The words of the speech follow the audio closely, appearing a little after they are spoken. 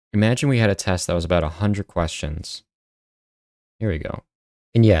Imagine we had a test that was about 100 questions. Here we go.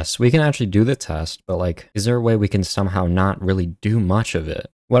 And yes, we can actually do the test, but like, is there a way we can somehow not really do much of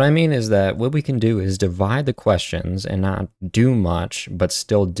it? What I mean is that what we can do is divide the questions and not do much, but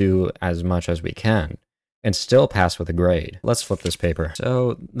still do as much as we can, and still pass with a grade. Let's flip this paper.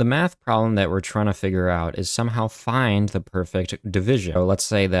 So the math problem that we're trying to figure out is somehow find the perfect division. So let's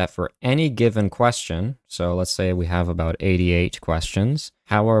say that for any given question, so let's say we have about 88 questions,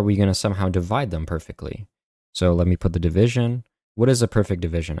 how are we going to somehow divide them perfectly? So let me put the division. What is a perfect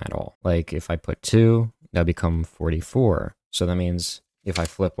division at all? Like if I put 2, that'll become 44. So that means if I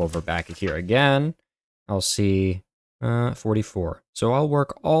flip over back here again, I'll see 44. So I'll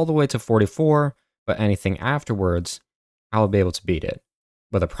work all the way to 44, but anything afterwards, I'll be able to beat it.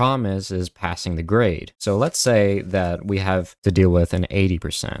 But the problem is passing the grade. So let's say that we have to deal with an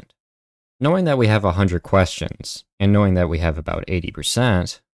 80%. Knowing that we have 100 questions and knowing that we have about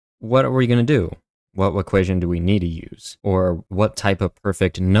 80%, what are we going to do? What equation do we need to use? Or what type of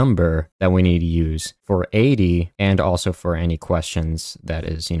perfect number that we need to use for 80 and also for any questions that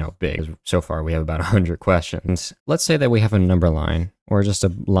is, big. So far we have about 100 questions. Let's say that we have a number line or just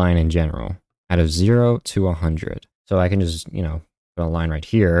a line in general out of 0 to 100. So I can just, put a line right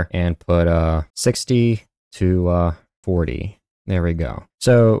here and put 60 to 40. There we go.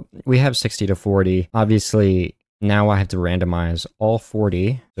 So we have 60 to 40. Obviously, now I have to randomize all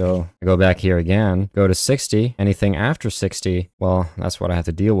 40. So I go back here again, go to 60. Anything after 60, well, that's what I have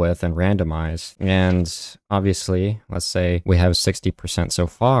to deal with and randomize. And obviously, let's say we have 60% so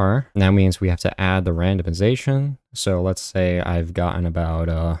far. That means we have to add the randomization. So let's say I've gotten about,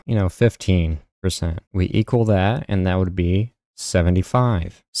 15%. We equal that, and that would be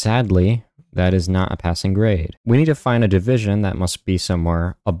 75. Sadly, that is not a passing grade. We need to find a division that must be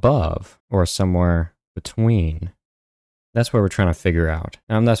somewhere above or somewhere between. That's what we're trying to figure out.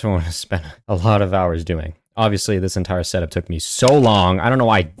 That's what I want to spend a lot of hours doing. Obviously, this entire setup took me so long. I don't know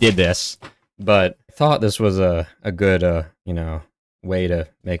why I did this, but I thought this was a good, way to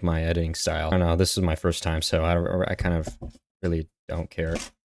make my editing style. I don't know. This is my first time, so I kind of really don't care.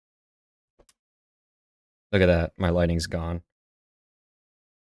 Look at that. My lighting's gone.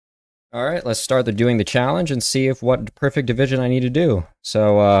 All right, let's start doing the challenge and see if what perfect division I need to do.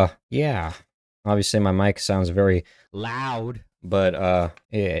 So, yeah. Obviously, my mic sounds very loud, but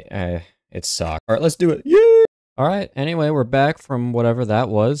it sucks. All right, let's do it. Yeah! All right, anyway, we're back from whatever that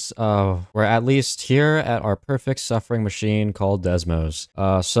was. We're at least here at our perfect suffering machine called Desmos.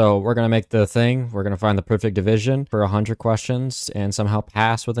 So we're going to make the thing. We're going to find the perfect division for 100 questions and somehow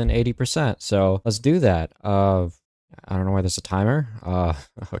pass within 80%. So let's do that. I don't know why there's a timer.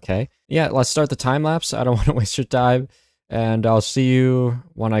 Okay. Yeah, let's start the time lapse. I don't want to waste your time. And I'll see you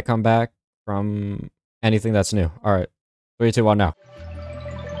when I come back from anything that's new. All right. 3, 2, 1, now.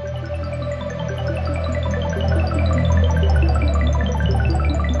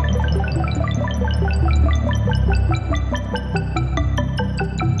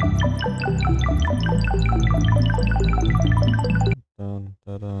 Dun,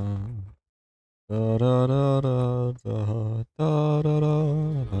 da, da. Da, da, da, da, da, da, da, da,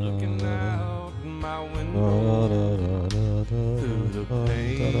 Looking out my window through the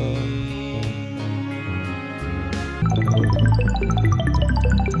pane.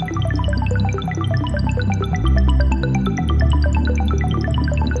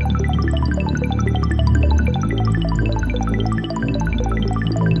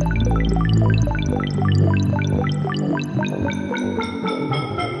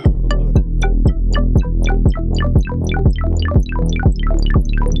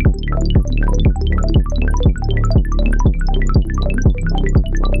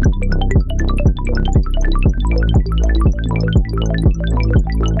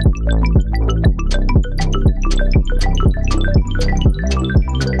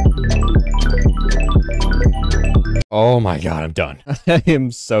 Oh my god, I'm done. I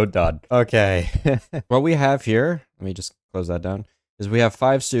am so done. Okay. What we have here, let me just close that down, is we have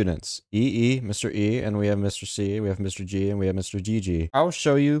 5 students. Mr. E, and we have Mr. C, we have Mr. G, and we have Mr. GG. I'll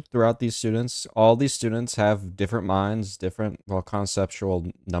show you throughout these students. All these students have different minds, different, well, conceptual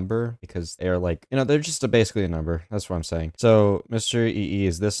number, because they're like, they're just basically a number. That's what I'm saying. So Mr. EE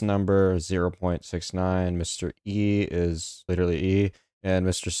is this number, 0.69. Mr. E is literally E. And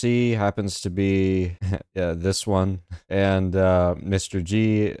Mr. C happens to be this one, and Mr.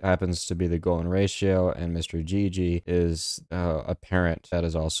 G happens to be the golden ratio, and Mr. GG is a parent that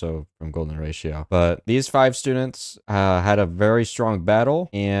is also from golden ratio. But these 5 students had a very strong battle,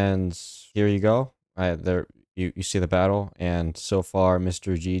 and here you go. you see the battle, and so far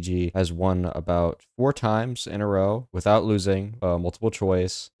Mr. GG has won about 4 times in a row without losing multiple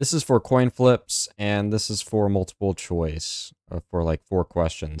choice. This is for coin flips, and this is for multiple choice for like 4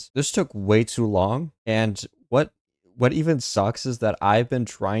 questions. This took way too long, and what even sucks is that I've been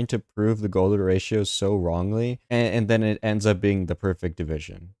trying to prove the golden ratio so wrongly, and then it ends up being the perfect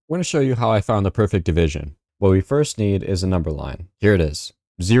division. I'm going to show you how I found the perfect division. What we first need is a number line. Here it is.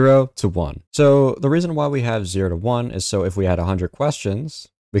 0 to 1. So the reason why we have 0 to 1 is so if we had 100 questions,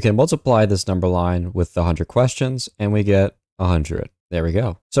 we can multiply this number line with the 100 questions, and we get 100. There we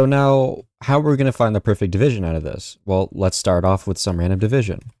go. So now, how are we going to find the perfect division out of this? Well, let's start off with some random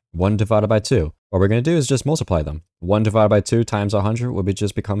division. 1 divided by 2. What we're going to do is just multiply them. 1 divided by 2 times 100 would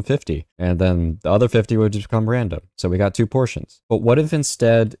just become 50. And then the other 50 would just become random. So we got 2 portions. But what if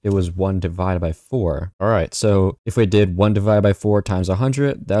instead it was 1 divided by 4? All right, so if we did 1 divided by 4 times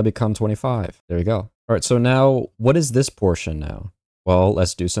 100, that would become 25. There you go. All right, so now what is this portion now? Well,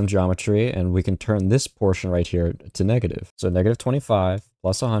 let's do some geometry, and we can turn this portion right here to negative. So negative 25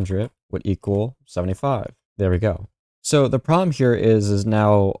 plus 100 would equal 75. There we go. So the problem here is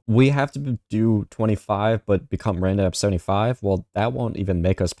now we have to do 25 but become random at 75. Well, that won't even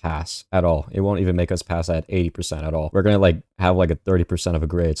make us pass at all. It won't even make us pass at 80% at all. We're going to like have like a 30% of a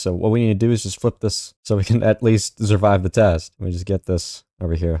grade. So what we need to do is just flip this so we can at least survive the test. Let me just get this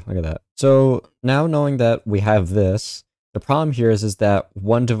over here. Look at that. So now knowing that we have this, the problem here is that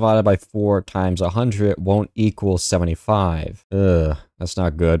 1 divided by 4 times 100 won't equal 75. Ugh, that's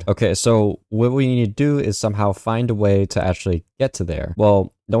not good. Okay, so what we need to do is somehow find a way to actually get to there.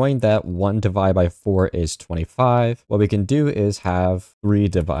 Well, knowing that 1 divided by 4 is 25, what we can do is have 3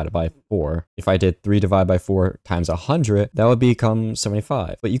 divided by 4. If I did 3 divided by 4 times 100, that would become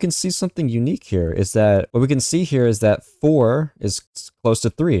 75. But you can see something unique here is that what we can see here is that 4 is close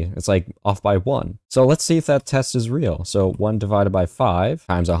to 3. It's like off by 1. So let's see if that test is real. So 1 divided by 5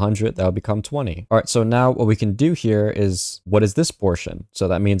 times 100, that would become 20. All right, so now what we can do here is, what is this portion? So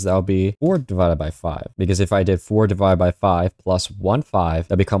that means that will be 4 divided by 5. Because if I did 4 divided by 5 plus 1 5,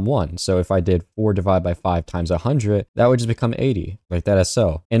 that become 1. So if I did 4 divided by 5 times 100, that would just become 80, like that as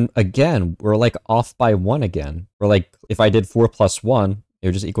so. And again, we're like off by 1 again. We're like, if I did 4 plus 1, it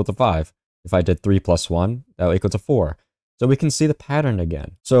would just equal to 5. If I did 3 plus 1, that would equal to 4. So we can see the pattern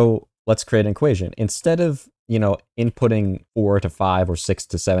again. So let's create an equation. Instead of, inputting 4 to 5 or 6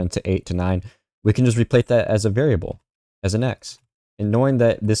 to 7 to 8 to 9, we can just replace that as a variable, as an x. And knowing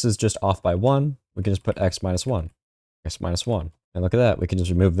that this is just off by 1, we can just put x minus 1, x minus 1. And look at that. We can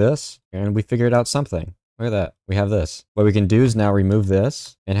just remove this, and we figured out something. Look at that. We have this. What we can do is now remove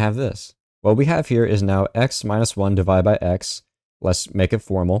this and have this. What we have here is now x minus 1 divided by x. Let's make it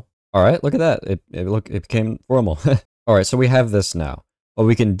formal. All right, look at that. It became formal. All right, so we have this now. What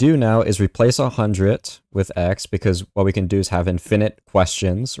we can do now is replace 100 with x, because what we can do is have infinite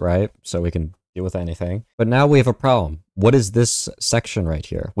questions, right? So we can deal with anything. But now we have a problem. What is this section right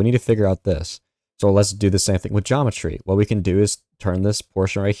here? We need to figure out this. So let's do the same thing with geometry. What we can do is turn this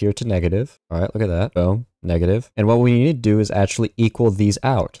portion right here to negative. All right, look at that. Boom, negative. And what we need to do is actually equal these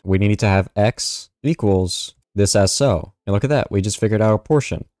out. We need to have x equals this as so. And look at that. We just figured out a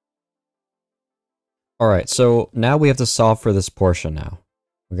portion. All right, so now we have to solve for this portion now.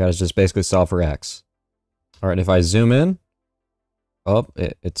 We got to just basically solve for x. All right, if I zoom in, oh,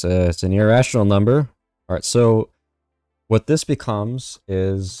 it's an irrational number. All right, so what this becomes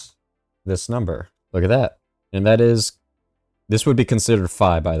is this number. Look at that. And that is, this would be considered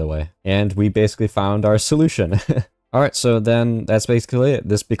phi, by the way. And we basically found our solution. All right, so then that's basically it.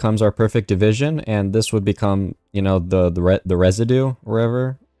 This becomes our perfect division, and this would become, the residue or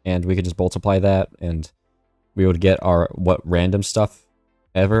whatever. And we could just multiply that, and we would get our random stuff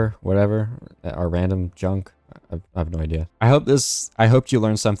ever, whatever, our random junk. I have no idea. I hope you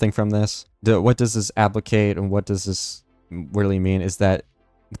learned something from this. What does this applicate, and what does this really mean is that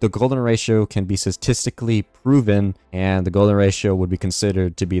the golden ratio can be statistically proven, and the golden ratio would be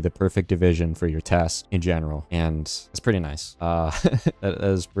considered to be the perfect division for your test in general. And it's pretty nice. That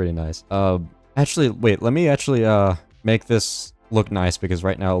is pretty nice. Actually, wait, let me actually make this look nice, because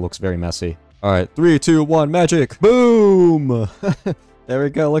right now it looks very messy. All right, 3, 2, 1, magic! Boom! There we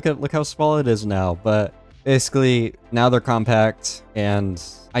go. Look how small it is now. But basically, now they're compact, and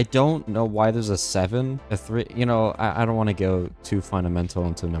I don't know why there's a 7, a 3. I don't want to go too fundamental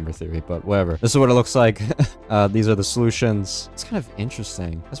into number theory, but whatever. This is what it looks like. These are the solutions. It's kind of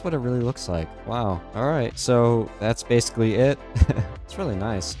interesting. That's what it really looks like. Wow. All right, so that's basically it. It's really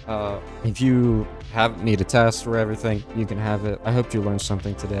nice. If you need a test or everything, you can have it. I hope you learned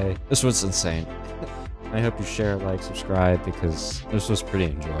something today. This was insane. I hope you share, like, subscribe, because this was pretty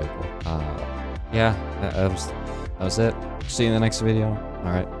enjoyable. yeah, that was it. See you in the next video.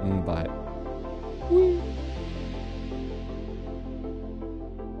 All right, bye.